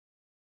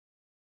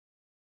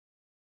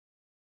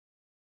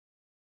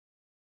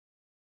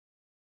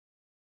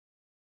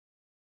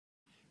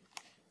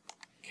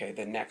Okay,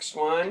 the next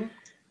one.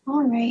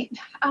 All right.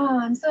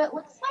 So it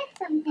looks like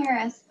from here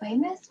a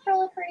squamous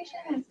proliferation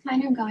is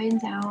kind of going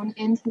down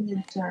into the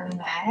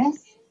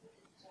dermis,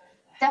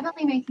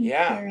 definitely making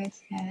Yeah.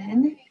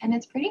 keratin, and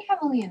it's pretty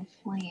heavily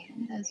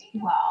inflamed as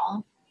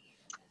well.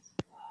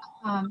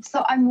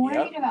 So I'm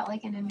worried Yep. about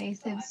like an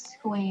invasive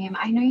squame.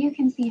 I know you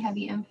can see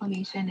heavy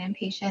inflammation in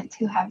patients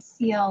who have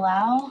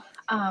CLL,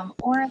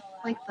 or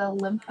like the All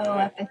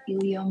right.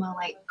 lymphoepithelioma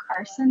like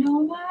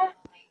carcinoma,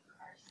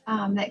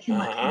 that can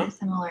look kind Uh-huh. of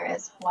similar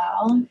as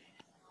well.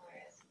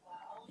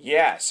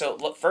 Yeah, so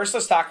look, first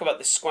let's talk about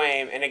the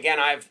squame. And again,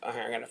 I'm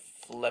going to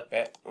flip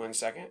it. 1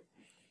 second.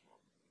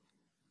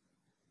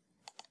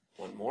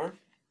 One more.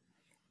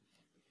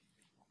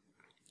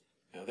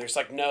 No,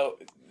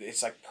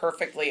 it's like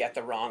perfectly at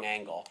the wrong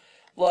angle.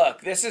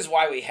 Look, this is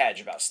why we hedge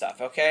about stuff,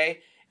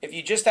 okay? If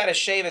you just had a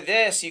shave of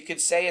this, you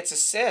could say it's a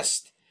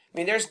cyst. I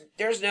mean,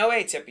 there's no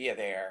atypia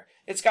there.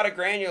 It's got a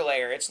granular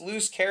layer. It's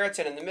loose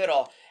keratin in the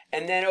middle.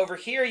 And then over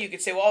here, you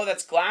could say, well,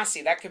 that's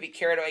glassy. That could be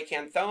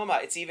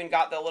keratoacanthoma. It's even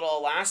got the little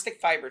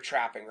elastic fiber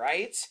trapping,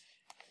 right?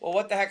 Well,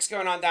 what the heck's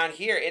going on down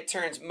here? It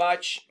turns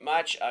much,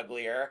 much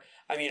uglier.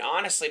 I mean,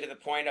 honestly, to the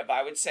point of,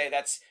 I would say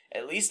that's,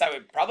 at least I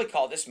would probably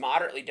call this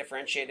moderately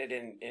differentiated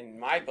in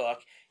my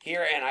book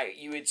here. And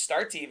you would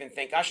start to even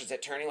think, gosh, is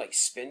it turning like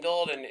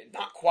spindled? And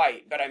not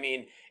quite, but I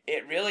mean,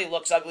 it really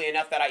looks ugly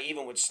enough that I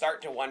even would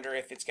start to wonder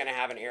if it's going to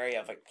have an area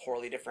of like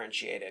poorly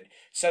differentiated.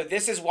 So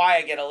this is why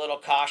I get a little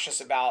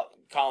cautious about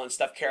calling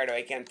stuff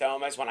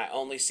keratoacanthomas when I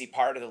only see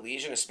part of the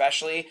lesion,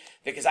 especially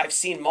because I've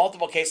seen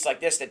multiple cases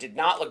like this that did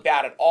not look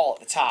bad at all at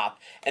the top,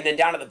 and then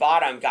down at the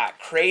bottom got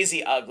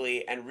crazy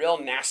ugly and real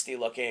nasty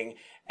looking,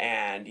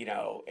 and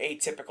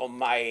atypical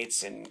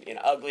mites and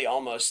ugly,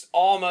 almost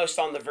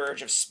on the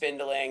verge of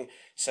spindling.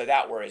 So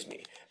that worries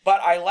me. But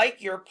I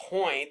like your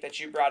point that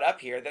you brought up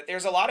here, that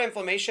there's a lot of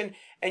inflammation.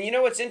 And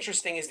what's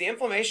interesting is the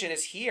inflammation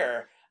is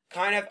here,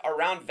 kind of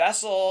around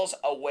vessels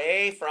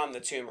away from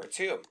the tumor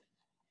too.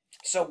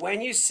 So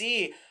when you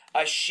see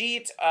a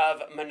sheet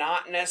of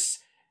monotonous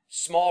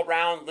small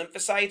round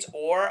lymphocytes,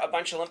 or a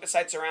bunch of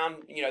lymphocytes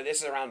around,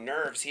 this is around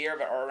nerves here,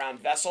 but or around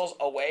vessels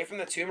away from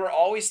the tumor,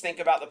 always think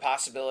about the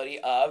possibility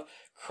of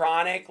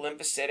chronic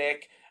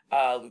lymphocytic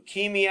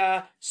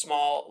leukemia,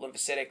 small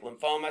lymphocytic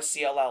lymphoma,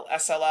 CLL,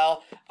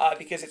 SLL,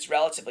 because it's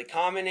relatively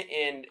common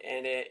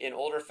in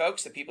older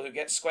folks, the people who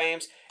get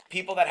squames.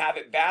 People that have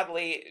it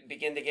badly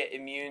begin to get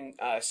immune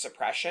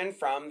suppression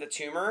from the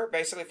tumor,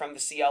 basically from the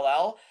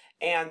CLL.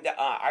 And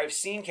I've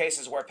seen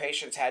cases where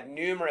patients had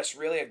numerous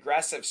really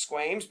aggressive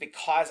squames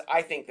because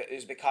I think that it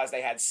was because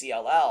they had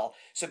CLL.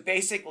 So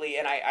basically,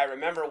 and I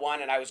remember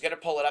one, and I was going to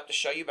pull it up to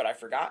show you, but I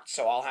forgot.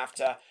 So I'll have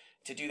to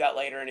do that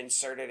later and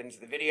insert it into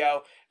the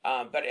video.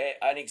 But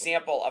an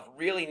example of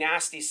really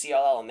nasty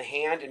CLL in the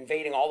hand,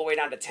 invading all the way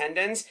down to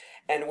tendons.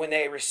 And when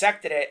they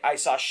resected it, I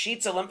saw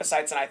sheets of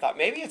lymphocytes, and I thought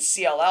maybe it's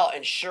CLL.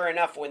 And sure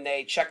enough, when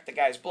they checked the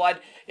guy's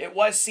blood, it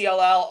was CLL.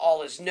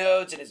 All his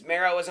nodes and his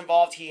marrow was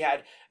involved. He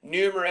had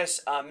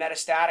numerous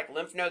metastatic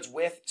lymph nodes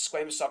with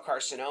squamous cell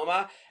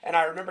carcinoma. And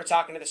I remember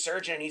talking to the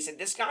surgeon, and he said,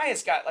 this guy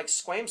has got like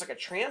squames like a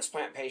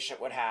transplant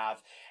patient would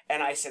have.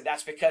 And I said,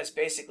 that's because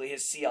basically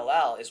his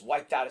CLL is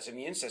wiped out his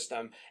immune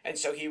system. And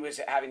so he was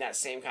having that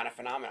same kind of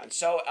phenomenon.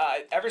 So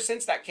ever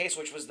since that case,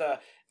 which was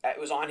it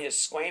was on his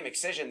squame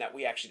excision that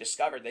we actually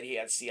discovered that he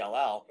had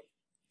CLL.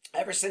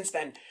 Ever since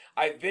then,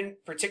 I've been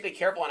particularly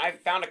careful, and I've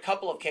found a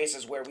couple of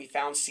cases where we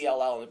found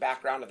CLL in the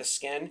background of the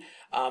skin,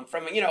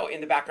 from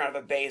in the background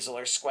of a basal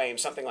or squame,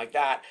 something like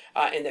that,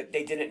 and that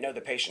they didn't know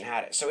the patient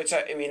had it. So it's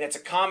a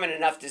common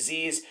enough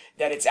disease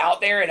that it's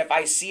out there. And if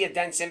I see a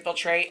dense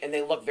infiltrate and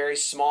they look very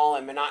small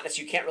and monotonous,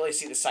 you can't really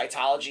see the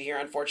cytology here,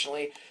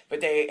 unfortunately, but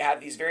they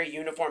have these very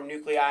uniform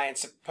nuclei and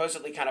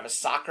supposedly kind of a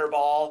soccer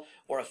ball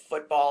or a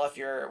football, if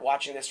you're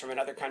watching this from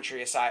another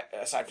country aside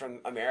from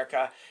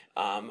America,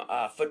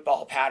 a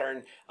football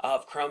pattern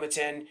of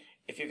chromatin,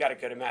 if you've got a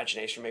good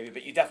imagination maybe,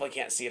 but you definitely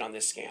can't see it on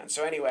this scan.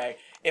 So anyway,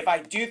 if I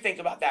do think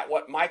about that,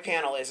 what my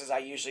panel is I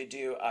usually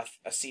do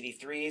a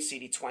CD3,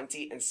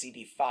 CD20, and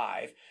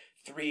CD5.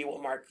 3 will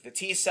mark the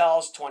T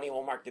cells, 20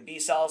 will mark the B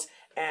cells,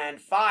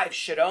 and 5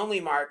 should only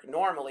mark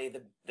normally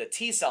the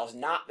T cells,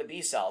 not the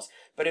B cells.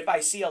 But if I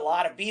see a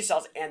lot of B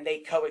cells and they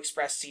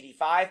co-express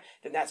CD5,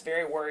 then that's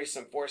very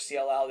worrisome for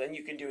CLL. Then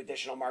you can do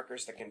additional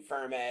markers to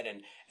confirm it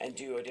and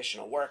do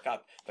additional workup.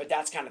 But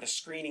that's kind of the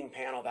screening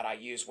panel that I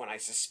use when I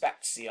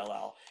suspect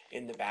CLL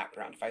in the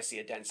background, if I see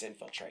a dense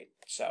infiltrate.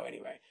 So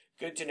anyway,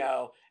 good to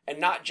know. And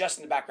not just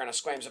in the background of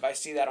squames, if I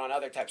see that on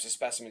other types of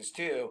specimens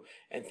too,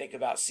 and think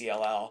about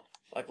CLL,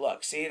 like,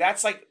 look, see,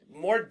 that's like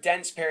more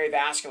dense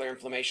perivascular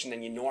inflammation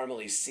than you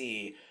normally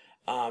see.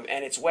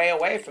 And it's way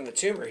away from the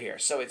tumor here.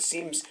 So it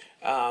seems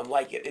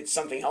like it's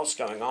something else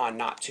going on,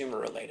 not tumor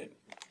related.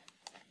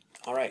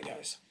 All right,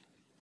 guys.